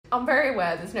I'm very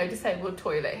aware there's no disabled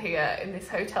toilet here in this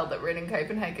hotel that we're in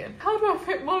Copenhagen. How do I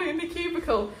fit Molly in the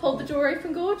cubicle? Hold the door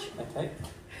open, Gorge. Okay.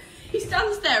 He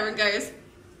stands there and goes,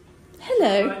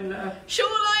 hello.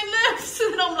 Shoreline left.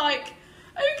 And I'm like,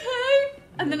 okay.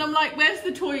 And then I'm like, where's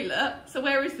the toilet? So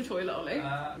where is the toilet, Ollie?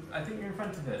 I think you're in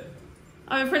front of it.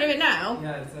 I'm in front of it now?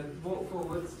 Yeah, so walk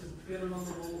forwards, just feel along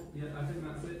the wall. Yeah, I think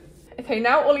that's it. Okay,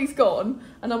 now Ollie's gone,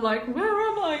 and I'm like, where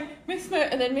am I? Miss Mo,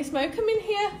 and then Miss Mo, come in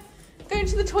here. Go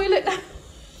into the toilet now.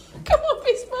 Come on,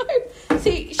 Miss Mo.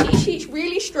 See, she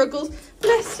really struggles.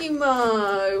 Bless you,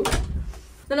 Mo.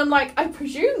 Then I'm like, I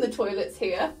presume the toilet's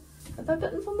here. Are there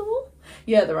buttons on the wall?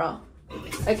 Yeah, there are.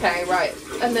 Okay, right.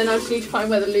 And then I just need to find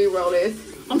where the loo roll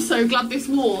is. I'm so glad this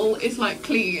wall is, like,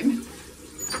 clean.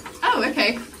 Oh,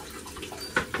 okay.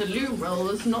 The loo roll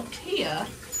is not here.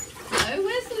 Oh,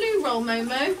 where's the loo roll,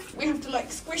 Momo? We have to,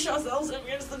 like, squish ourselves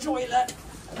against the toilet.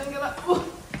 And then go like, oh,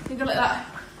 you go like that.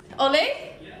 Ollie?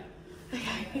 Yeah.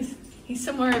 Okay, he's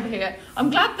somewhere over here. I'm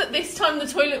glad that this time the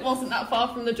toilet wasn't that far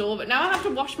from the door, but now I have to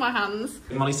wash my hands.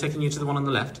 Molly's taking you to the one on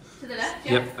the left. To the left,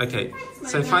 yeah. Yep, okay.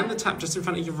 Thanks, So Momo. find the tap just in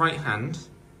front of your right hand.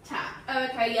 Tap. Oh,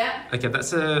 okay, yeah. Okay,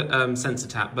 that's a sensor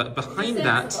tap, but behind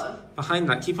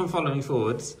that, keep on following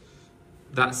forwards.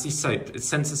 That's the soap. It's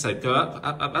sensor soap. Go up,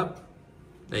 up, up, up.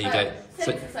 There you go.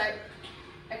 Sensor soap.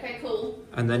 Okay, cool.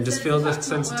 And then just feel the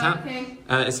sensor tap.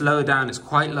 It's lower down. It's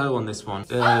quite low on this one.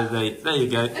 There you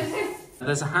go. Okay.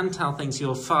 There's a hand towel thing to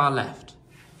your far left.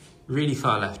 Really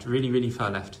far left. Really, really far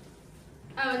left.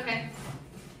 Oh, okay.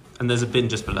 And there's a bin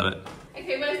just below it.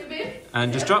 Okay, where's the bin?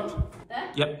 And just drop. There?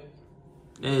 Yep.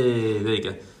 There you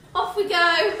go. Off we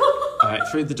go. All right,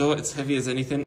 through the door. It's heavy as anything.